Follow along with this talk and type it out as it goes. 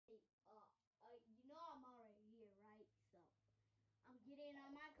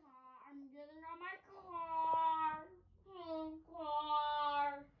on my car. I'm getting on my car.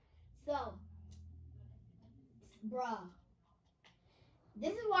 Car. So, bruh,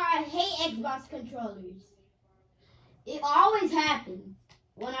 this is why I hate Xbox controllers. It always happens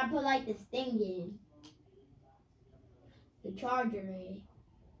when I put like this thing in, the charger in.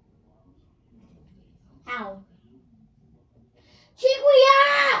 How?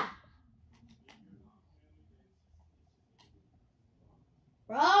 Chiquia!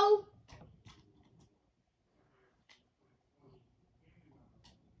 Bro?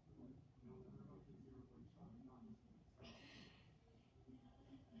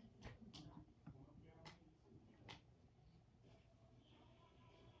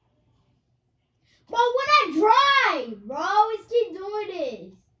 Bro, when I drive, bro, let's keep doing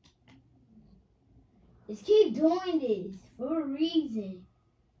this. Let's keep doing this for a reason.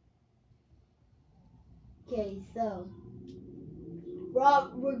 Okay, so, bro,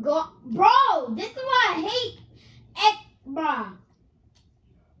 bro, this is why I hate bro.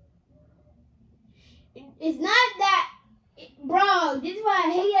 It's not that, bro, this is why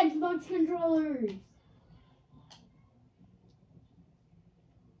I hate Xbox controllers.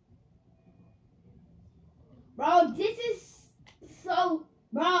 Bro, this is so,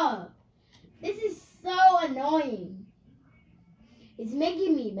 bro, this is so annoying. It's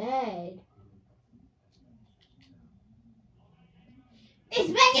making me mad. It's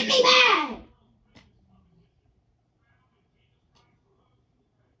making me mad.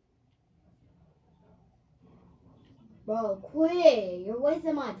 Bro, quit. You're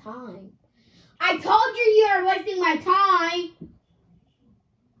wasting my time. I told you are wasting my time.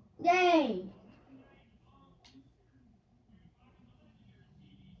 Dang.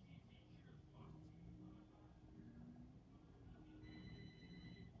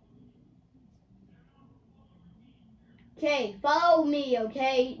 Okay, follow me,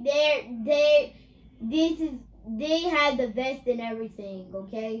 okay? They had the vest and everything,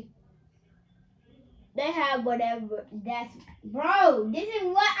 okay? They have whatever, bro, this is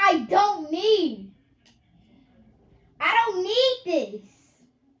what I don't need. I don't need this.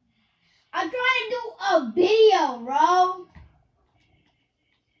 I'm trying to do a video, bro.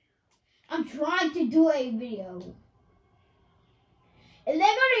 I'm trying to do a video. If they're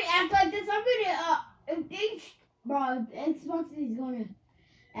gonna act like this, I'm gonna, bro, if Xbox is gonna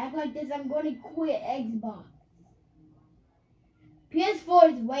act like this, I'm gonna quit Xbox.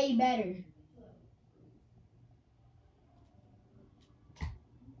 PS4 is way better.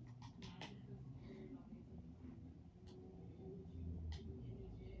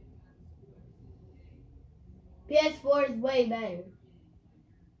 PS4 is way better.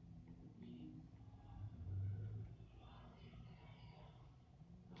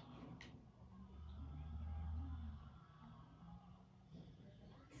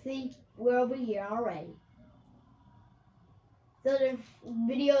 See, we're over here already. So the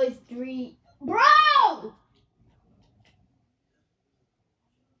video is 3. Bro!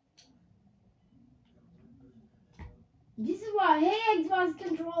 This is why I hate Xbox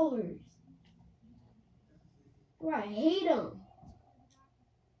controllers. Why I hate them.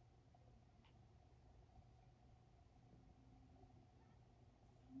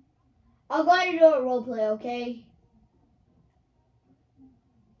 I'm going to do a roleplay, okay?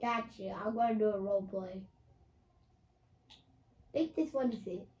 Gotcha. I'm going to do a roleplay. I think this one is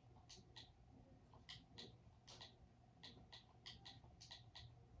it.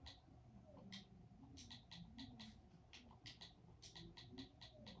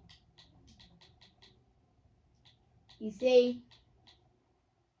 You see?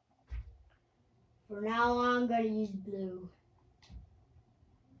 For now on, I'm going to use blue.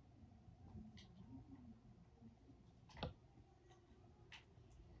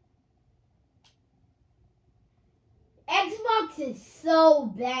 Xbox is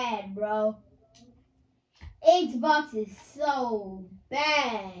so bad, bro. Xbox is so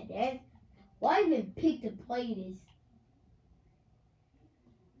bad. Why even pick to play this?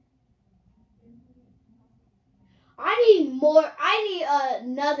 I need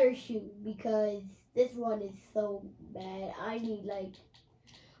another shoe because this one is so bad. I need like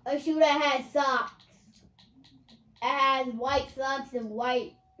a shoe that has socks. It has white socks and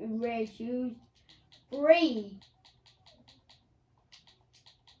white and red shoes. Free.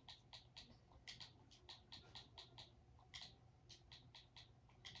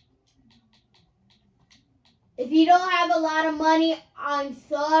 If you don't have a lot of money, I'm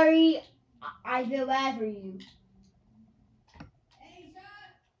sorry. I feel bad for you.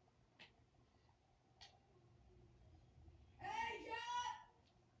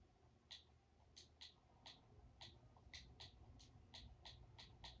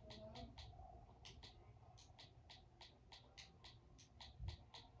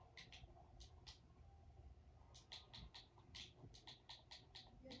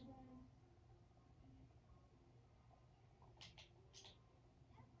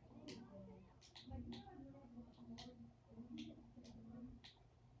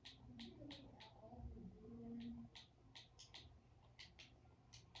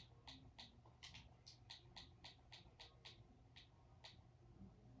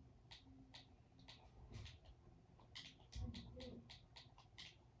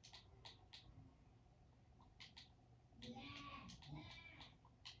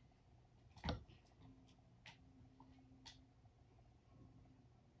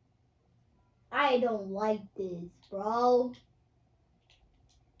 I don't like this, bro.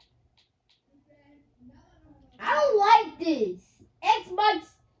 I don't like this. Xbox.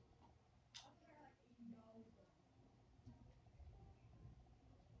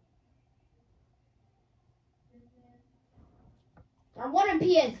 I want a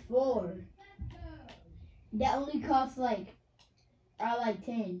PS4. That only costs like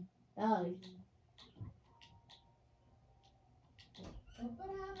 $10.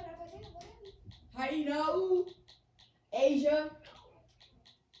 How do you know? Asia.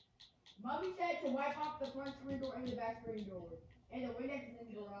 Mommy said to wipe off the front screen door and the back screen door. And the Windex is in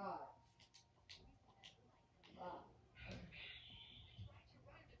the garage.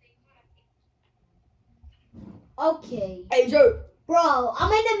 Okay. Asia. Bro,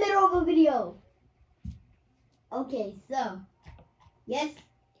 I'm in the middle of a video. Okay, so. Yes.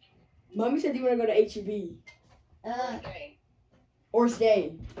 Mommy said you want to go to HEB. Or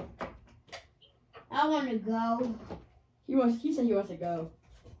stay. I want to go. He said he wants to go.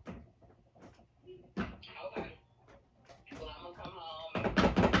 Okay. Well, I'm gonna come home and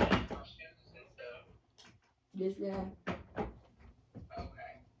my shoes and stuff. This guy.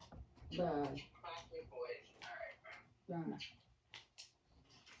 Okay. Bye. My sweet boys. All right. Bye.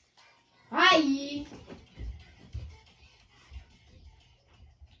 Hi.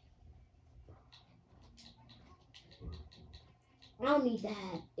 I don't need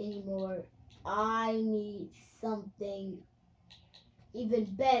that anymore. I need something even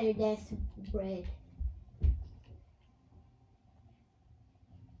better than bread.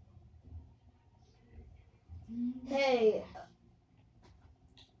 Hey.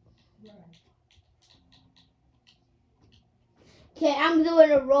 Okay, I'm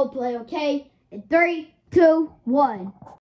doing a role play, okay? In 3, 2, 1.